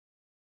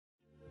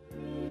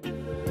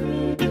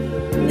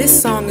This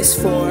song is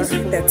for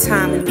that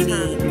time of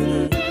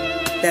need,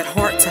 that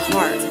heart to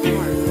heart.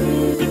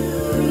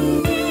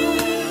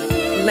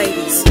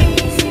 Ladies,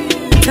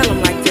 tell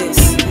them like this.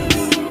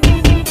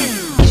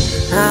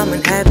 I'm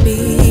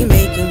unhappy,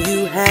 making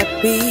you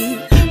happy.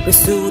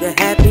 Pursue the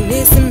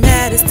happiness that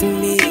matters to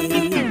me.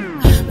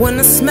 When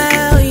I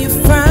smile, you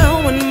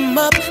frown. When I'm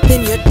up,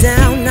 then you're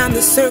down. I'm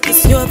the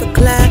circus, you're the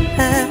clown.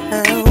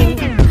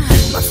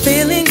 My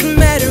feelings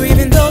matter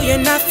even though you're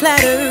not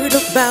flattered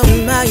about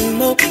my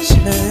emotions.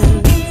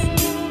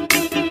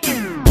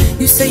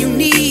 You say you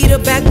need a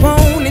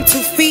backbone and 2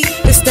 feet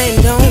to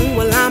stand on.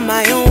 Well, I'm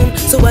my own,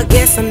 so I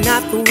guess I'm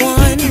not the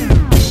one.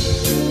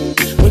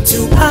 When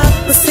two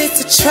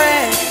opposites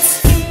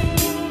attract,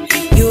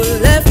 you're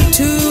left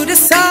to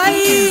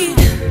decide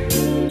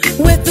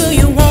whether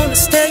you want to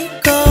stay or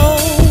go.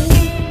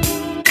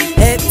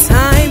 At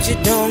times you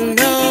don't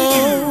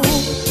know,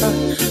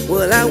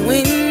 will I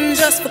win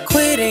just for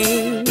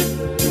quitting?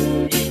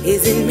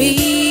 Is it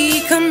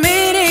me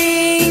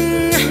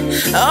committing?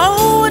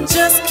 Oh, I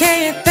just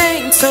can't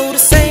think, so to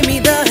save me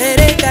the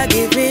headache I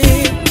give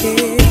in.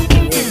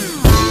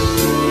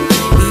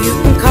 You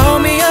can call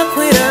me a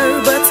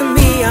quitter, but to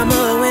me I'm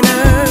a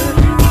winner.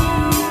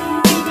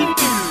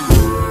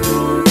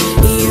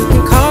 You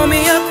can call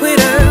me a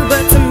quitter,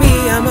 but to me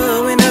I'm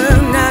a winner.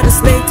 Not a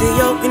slave to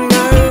your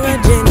inner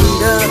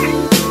agenda.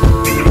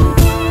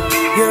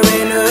 Your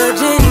inner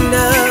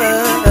agenda.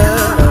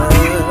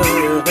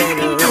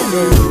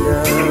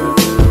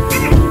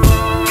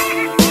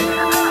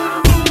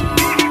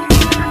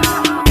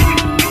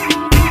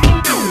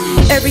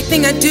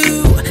 Everything I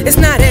do is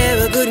not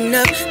ever good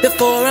enough.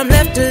 Before I'm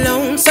left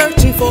alone,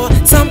 searching for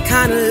some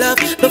kind of love.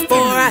 Before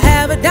I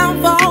have a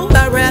downfall,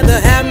 I'd rather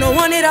have no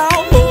one at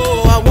all.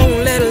 Oh, I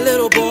won't let a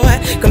little boy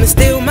come and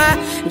steal my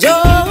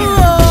joy.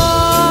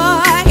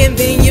 And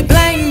then you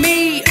blame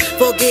me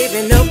for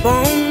giving up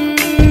on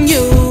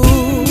you.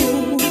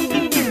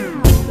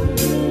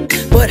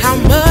 But how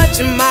much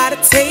am I to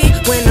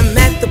take when I'm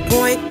at the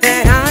point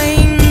that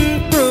I'm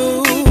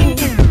through?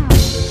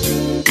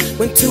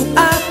 When two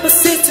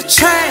opposites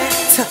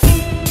attract,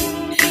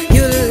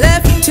 you're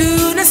left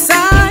to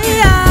decide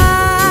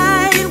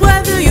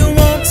whether you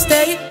want to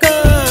stay or go.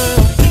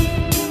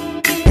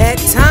 At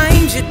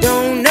times you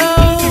don't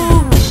know,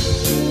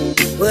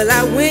 will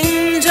I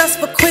win just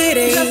for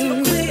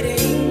quitting?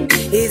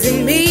 Is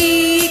it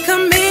me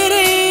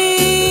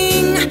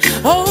committing?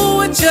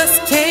 Oh, I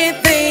just can't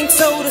think,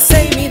 so to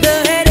save me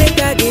the headache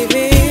I give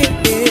in.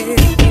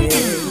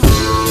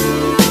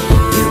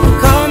 You can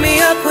call me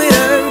a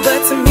quitter,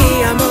 but to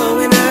me I'm a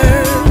winner.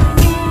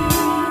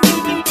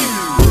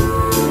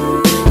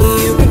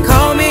 You can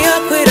call me a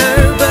quitter,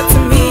 but to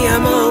me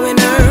I'm a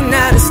winner.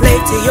 Not a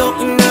slave to your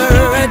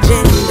inner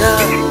agenda.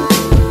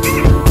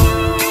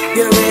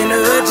 Your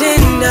inner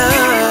agenda.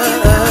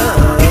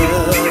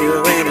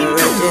 Your inner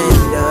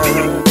agenda.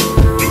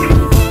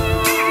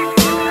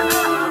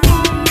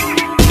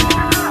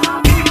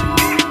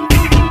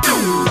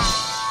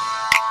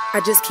 I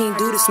just can't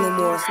do this no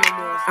more.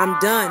 I'm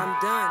done.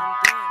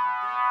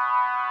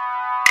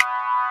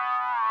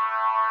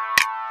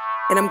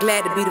 And I'm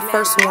glad to be the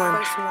first one.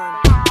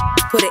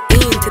 Put an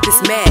end to this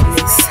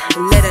madness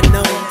and let her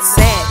know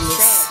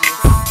sadness.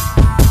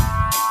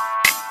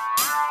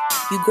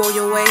 You go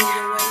your way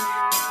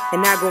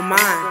and I go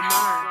mine.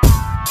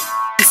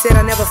 You said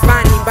I'll never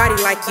find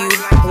anybody like you.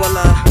 Well,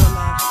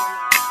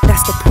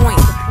 that's the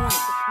point.